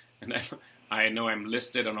 and I know I'm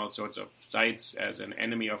listed on all sorts of sites as an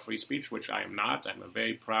enemy of free speech, which I am not. I'm a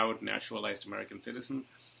very proud, naturalized American citizen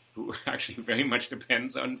who actually very much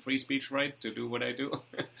depends on free speech right to do what I do.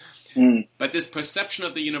 But this perception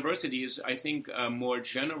of the university is, I think, a more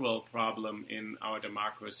general problem in our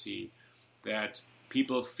democracy, that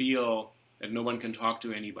people feel that no one can talk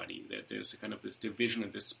to anybody, that there's kind of this division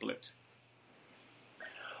and this split.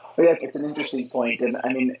 Well, yeah, it's an interesting point, and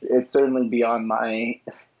I mean, it's certainly beyond my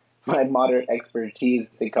moderate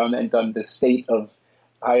expertise to comment on the state of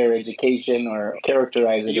higher education or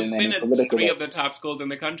characterize it You've in been any at political three way. of the top schools in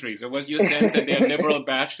the country. So was your sense that they're liberal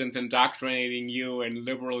bastions indoctrinating you in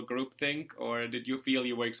liberal groupthink, or did you feel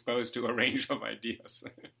you were exposed to a range of ideas?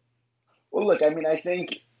 Well, look, I mean, I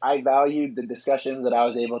think I valued the discussions that I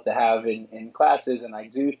was able to have in classes, and I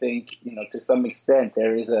do think, to some extent,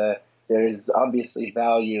 there is obviously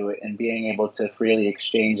value in being able to freely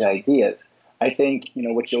exchange ideas. I think,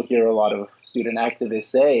 what you'll hear a lot of student activists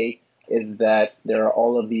say is that there are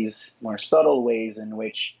all of these more subtle ways in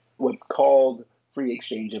which what's called free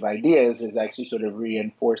exchange of ideas is actually sort of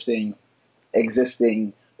reinforcing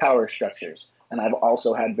existing power structures. And I've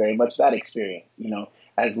also had very much that experience.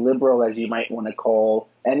 As liberal as you might want to call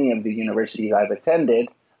any of the universities I've attended,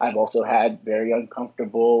 I've also had very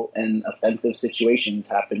uncomfortable and offensive situations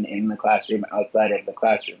happen in the classroom, outside of the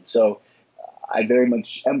classroom. So I very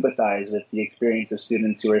much empathize with the experience of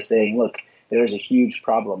students who are saying, look, there is a huge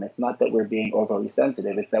problem. It's not that we're being overly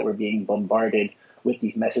sensitive. It's that we're being bombarded with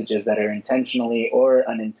these messages that are intentionally or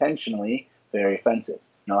unintentionally very offensive.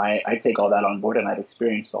 I take all that on board, and I've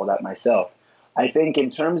experienced all that myself. I think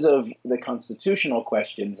in terms of the constitutional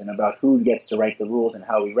questions and about who gets to write the rules and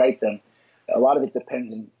how we write them, a lot of it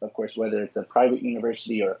depends on, of course, whether it's a private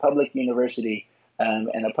university or a public university.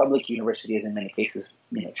 And a public university is in many cases,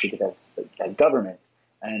 treated as government.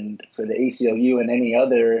 And for the ACLU and any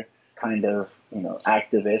other kind of,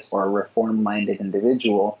 activist or reform-minded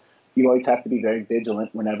individual, you always have to be very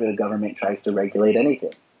vigilant whenever the government tries to regulate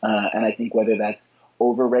anything. And I think whether that's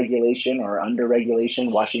over-regulation or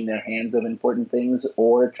under-regulation, washing their hands of important things,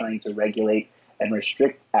 or trying to regulate and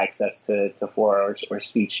restrict access to 4 hours or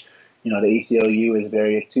speech, the ACLU is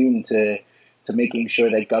very attuned to making sure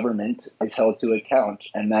that government is held to account,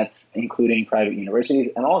 and that's including private universities.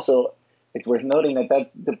 And also, it's worth noting that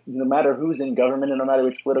that's no matter who's in government and no matter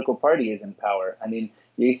which political party is in power. I mean,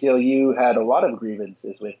 the ACLU had a lot of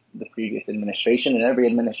grievances with the previous administration and every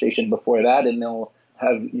administration before that, and they'll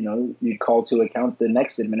have, you call to account the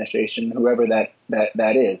next administration, whoever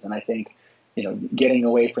that is. And I think, getting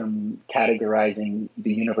away from categorizing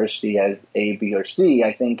the university as A, B, or C,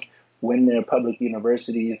 I think when there are public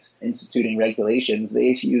universities instituting regulations, the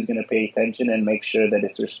ACU is going to pay attention and make sure that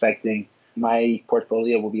it's respecting. My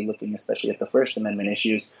portfolio will be looking especially at the First Amendment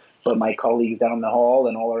issues, but my colleagues down the hall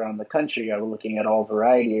and all around the country are looking at all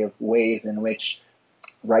variety of ways in which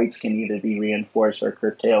rights can either be reinforced or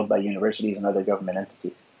curtailed by universities and other government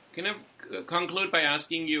entities. Can I conclude by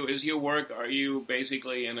asking you, are you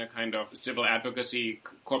basically in a kind of civil advocacy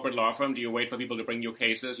corporate law firm? Do you wait for people to bring you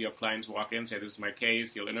cases? You have clients walk in, say, this is my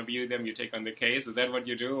case, you'll interview them, you take on the case. Is that what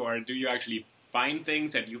you do? Or do you actually find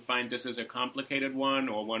things that you find this is a complicated one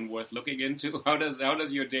or one worth looking into?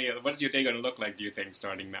 What's your day going to look like, do you think,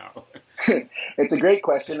 starting now? It's a great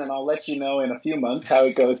question, and I'll let you know in a few months how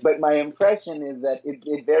it goes. But my impression is that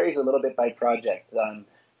it varies a little bit by project.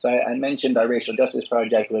 So I mentioned our racial justice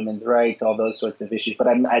project, women's rights, all those sorts of issues, but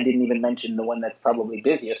I didn't even mention the one that's probably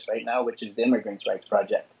busiest right now, which is the immigrants' rights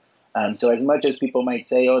project. So as much as people might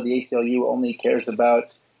say, the ACLU only cares about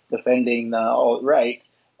defending the alt-right,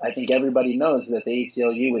 I think everybody knows that the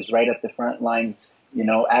ACLU is right up the front lines,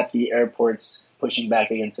 at the airports, pushing back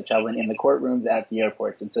against the travel, in the courtrooms at the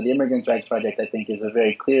airports. And so the immigrants' rights project, I think, is a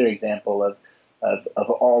very clear example of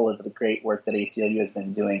all of the great work that ACLU has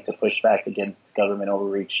been doing to push back against government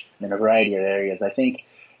overreach in a variety of areas. I think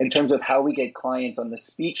in terms of how we get clients on the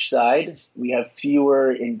speech side, we have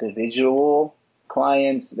fewer individual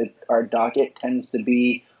clients. That our docket tends to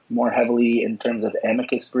be more heavily in terms of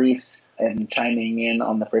amicus briefs and chiming in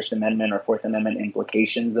on the First Amendment or Fourth Amendment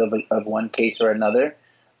implications of one case or another.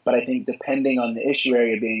 But I think depending on the issue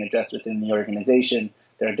area being addressed within the organization,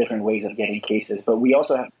 there are different ways of getting cases. But we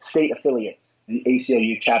also have state affiliates, the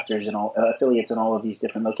ACLU chapters and all affiliates in all of these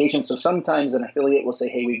different locations. So sometimes an affiliate will say,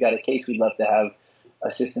 hey, we've got a case, we'd love to have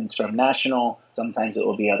assistance from national. Sometimes it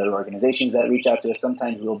will be other organizations that reach out to us.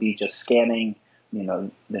 Sometimes we'll be just scanning,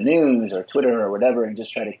 the news or Twitter or whatever and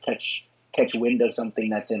just try to catch wind of something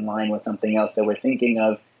that's in line with something else that we're thinking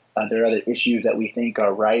of. There are other issues that we think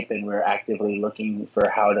are ripe, and we're actively looking for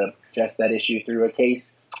how to address that issue through a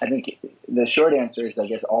case. I think the short answer is, I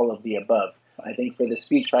guess, all of the above. I think for the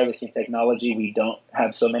speech privacy technology, we don't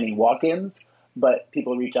have so many walk-ins, but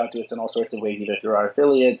people reach out to us in all sorts of ways, either through our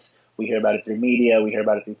affiliates, we hear about it through media, we hear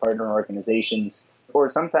about it through partner organizations,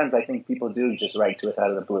 or sometimes I think people do just write to us out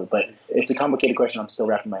of the blue. But it's a complicated question. I'm still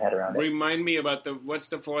wrapping my head around it. Remind me about what's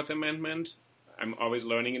the Fourth Amendment? I'm always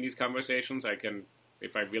learning in these conversations.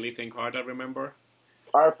 If I really think hard, I'll remember.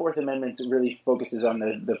 our Fourth Amendment really focuses on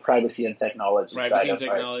the privacy and technology privacy side and of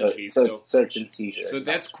technology. So it's search and seizure. So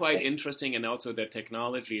that's quite interesting, and also that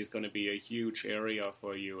technology is going to be a huge area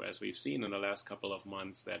for you, as we've seen in the last couple of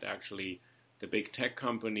months, that actually the big tech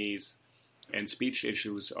companies and speech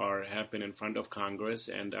issues have been in front of Congress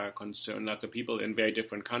and are concerned. Lots of people in very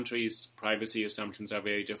different countries. Privacy assumptions are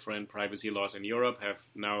very different. Privacy laws in Europe have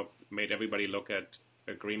now made everybody look at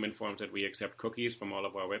agreement forms that we accept cookies from all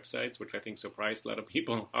of our websites, which I think surprised a lot of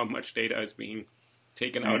people how much data is being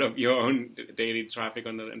taken out of your own daily traffic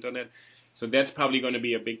on the internet. So that's probably going to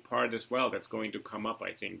be a big part as well that's going to come up,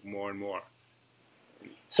 I think, more and more.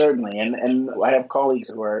 Certainly. And I have colleagues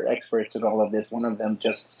who are experts in all of this. One of them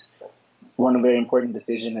just won a very important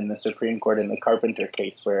decision in the Supreme Court in the Carpenter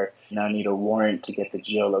case, where you now need a warrant to get the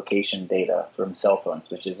geolocation data from cell phones,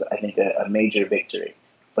 which is, I think, a major victory.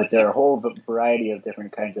 But there are a whole variety of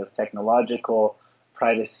different kinds of technological,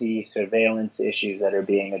 privacy, surveillance issues that are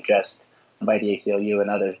being addressed by the ACLU and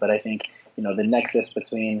others. But I think, the nexus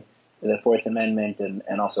between the Fourth Amendment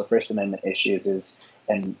and also First Amendment issues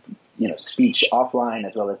speech offline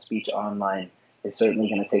as well as speech online is certainly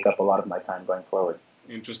going to take up a lot of my time going forward.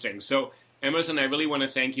 Interesting. So, Emerson, I really want to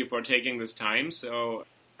thank you for taking this time. So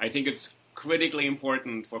I think it's critically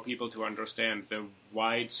important for people to understand the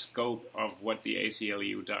wide scope of what the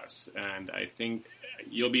ACLU does. And I think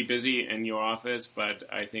you'll be busy in your office, but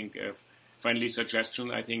I think a friendly suggestion,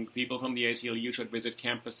 I think people from the ACLU should visit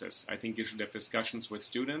campuses. I think you should have discussions with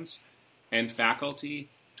students and faculty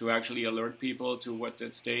to actually alert people to what's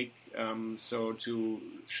at stake. So to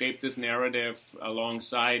shape this narrative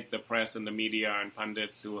alongside the press and the media and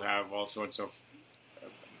pundits who have all sorts of,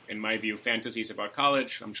 in my view, fantasies about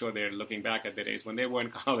college. I'm sure they're looking back at the days when they were in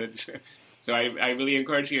college. So I really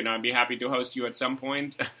encourage you, and I'd be happy to host you at some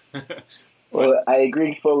point. Well, I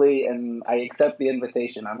agree fully, and I accept the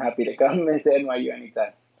invitation. I'm happy to come to NYU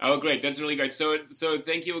anytime. Oh, great. That's really great. So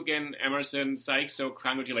thank you again, Emerson Sykes. So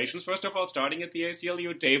congratulations, first of all, starting at the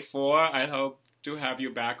ACLU, day 4. I hope to have you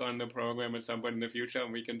back on the program at some point in the future,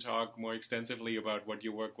 and we can talk more extensively about what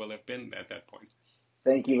your work will have been at that point.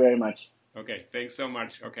 Thank you very much. Okay, thanks so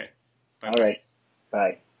much. Okay. Bye. All right.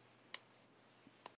 Bye.